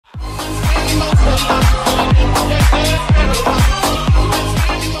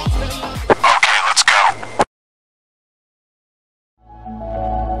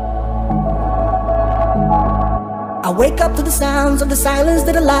wake up to the sounds of the silence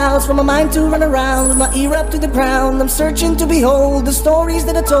that allows for my mind to run around with my ear up to the ground. I'm searching to behold the stories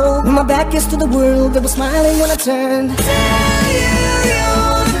that I told when my back is to the world that was smiling when I turned. Tell you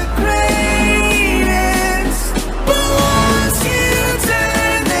you're the greatest, but once you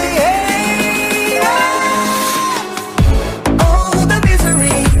turn the hate out. Oh, the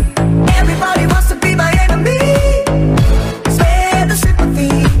misery. Everybody wants to be my enemy. Spare the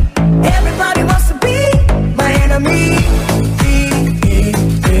sympathy. Everybody wants to be my enemy.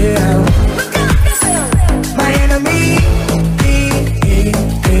 Look out yourself. My enemy.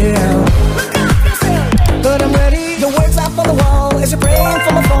 Look out yourself. But I'm ready. The words up on the wall as you're praying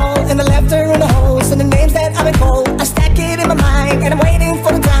for my fall, and the laughter in the holes and the names that I've been called. I stack it in my mind and I'm waiting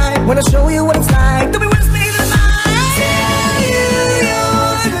for the time when I show you what it's like. Don't be worse than mine. Tell you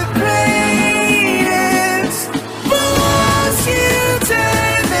you're the greatest, but once you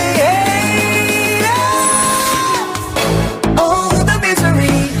turn the hate out. Oh, the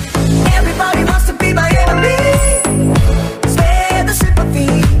misery. Everybody wants to be my enemy. Spare the sympathy.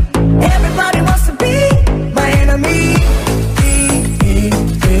 Everybody wants to be my enemy.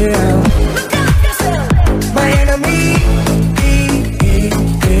 Look out yourself. My enemy.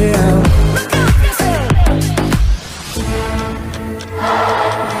 Look out yourself.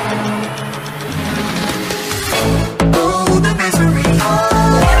 Oh, the misery.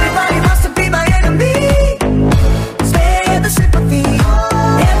 Everybody wants to be my enemy. Spare the sympathy.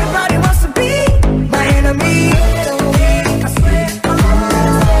 Everybody wants to be my enemy. I swear.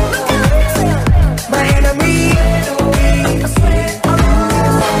 Look out yourself. My enemy. I swear.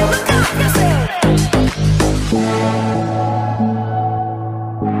 Look out yourself.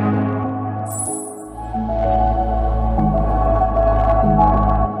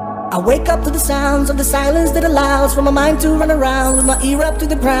 I wake up to the sounds of the silence that allows for my mind to run around with my ear up to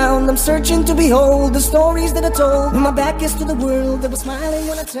the ground. I'm searching to behold the stories that I told when my back is to the world that was smiling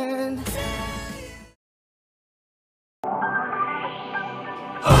when I turned.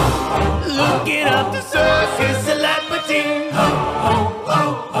 Looking up the circus celebrity.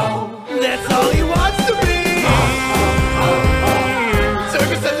 That's all he wants to be.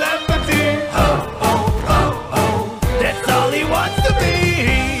 Circus celebrity. That's all he wants to be.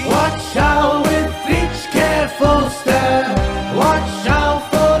 Watch out with each careful step. Watch out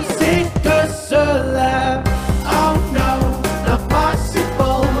for the sicker celeb. Oh no, the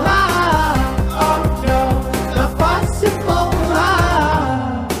possible lie. Oh no, the possible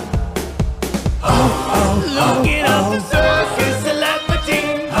lie. Looking up the circus celebrity.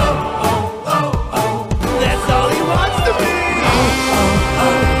 That's all he wants to be.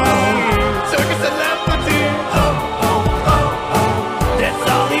 Circus celebrity. That's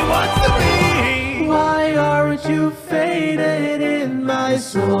all he wants to be. Why aren't you faded in my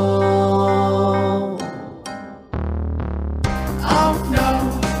soul? Oh no,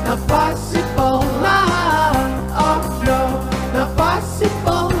 the possible lie. Oh no, the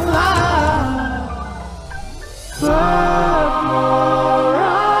possible lie. But more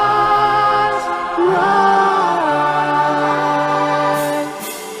eyes, right.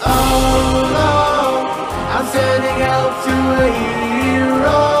 Oh no, I'm turning out to a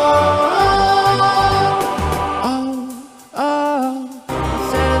hero. I'm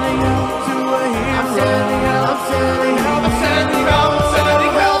turning out to a hero. I'm turning out, I'm turning out, I'm turning out, I'm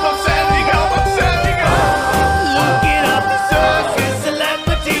turning out, I'm turning out, I'm turning out. Looking up the circus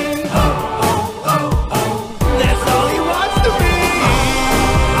celebrity. That's all he wants to be.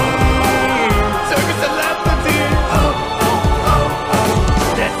 Circus celebrity.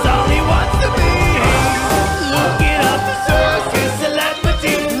 That's all he wants to be. Looking up the circus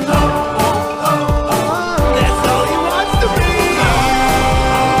celebrity. That's all he wants to be.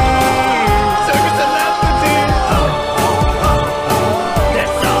 Circus celebrity.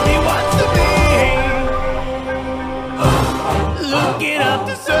 That's all he wants to be. Looking up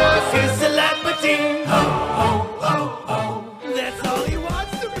the circus celebrity. That's all he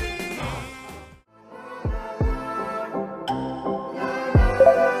wants to be.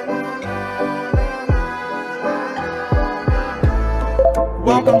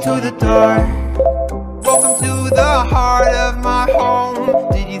 Welcome to the dark. Welcome to the heart of my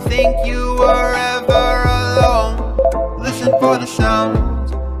home. Did you think you were ever alone? Listen for the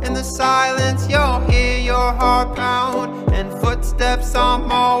sounds. In the silence you'll hear your heart pound, and footsteps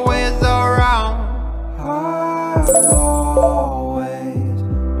I'm always around. I'm always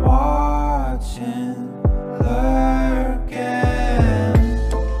watching, lurking.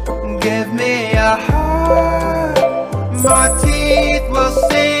 Give me a heart. My teeth will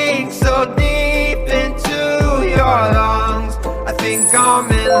sink so deep into your lungs. I think I'm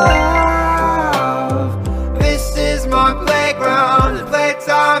in love. This is my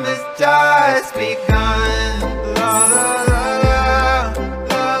has just begun. La la la la,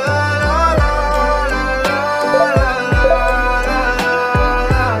 la la la la.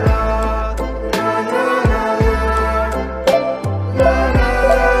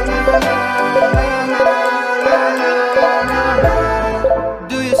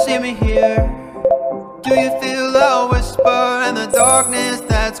 Do you see me here? Do you feel a whisper in the darkness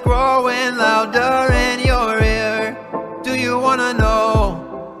that's growing louder in your ear? Do you wanna know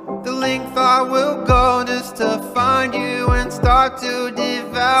the length I will go just to find you and start to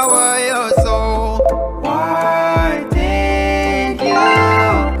devour your soul? Why did you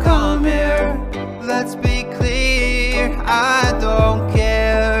come here? Let's be clear, I don't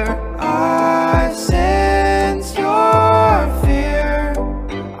care. I sense your fear.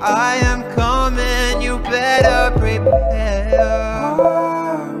 I am coming, you better prepare.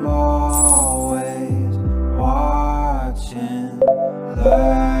 I'm always watching,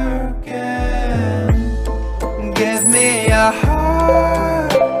 lurking. Give me a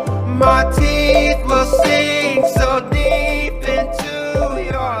heart, my teeth will sink so deep into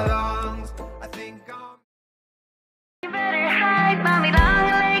your lungs. I think I'm... You better hide, mommy long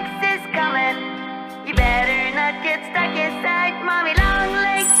legs is coming. You better not get stuck inside, mommy long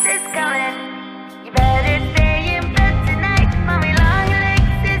legs is coming. You better stay in bed tonight, mommy long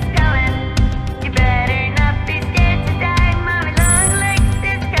legs is coming. You better not be scared to die, mommy long legs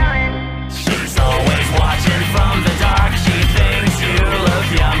is coming. She's always watching from the dark. She thinks you look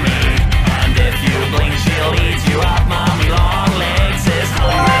yummy, and if you blink she'll eat you up. Mommy long legs is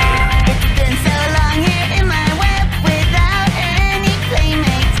hungry. It's been so long here in my web without any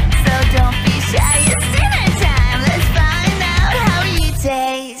playmates. So don't be shy, it's dinner time. Let's find out how you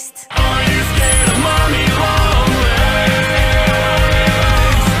taste. Are you scared of mommy long legs?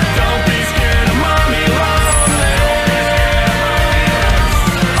 Don't be scared of mommy long legs.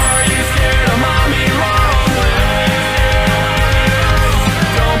 Are you scared of mommy long legs?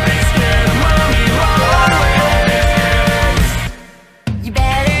 Don't be scared of mommy long legs. You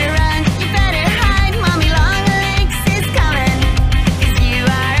better run, you better hide, mommy long legs is coming. 'Cause you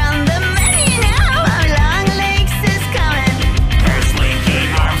are on the menu now, mommy long legs is coming. Her slinky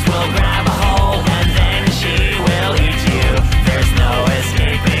arms will grab a hold and then she will eat you. There's no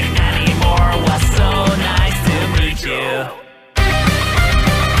escaping anymore. Was so nice to meet you.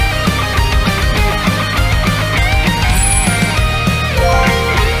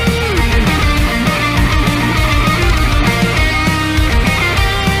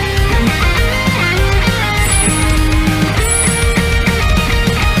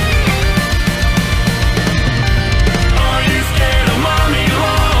 Are you scared of mommy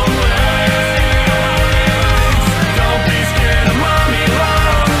long legs? Don't be scared of mommy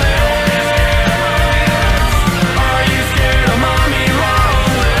long legs. Are you scared of mommy long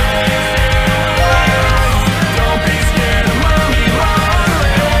legs? Don't be scared of mommy long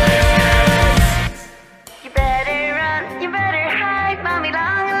legs. You better run, you better hide, mommy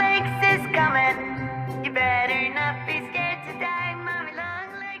long legs is coming. You better not be scared to die, mommy long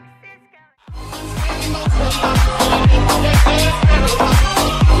legs is coming.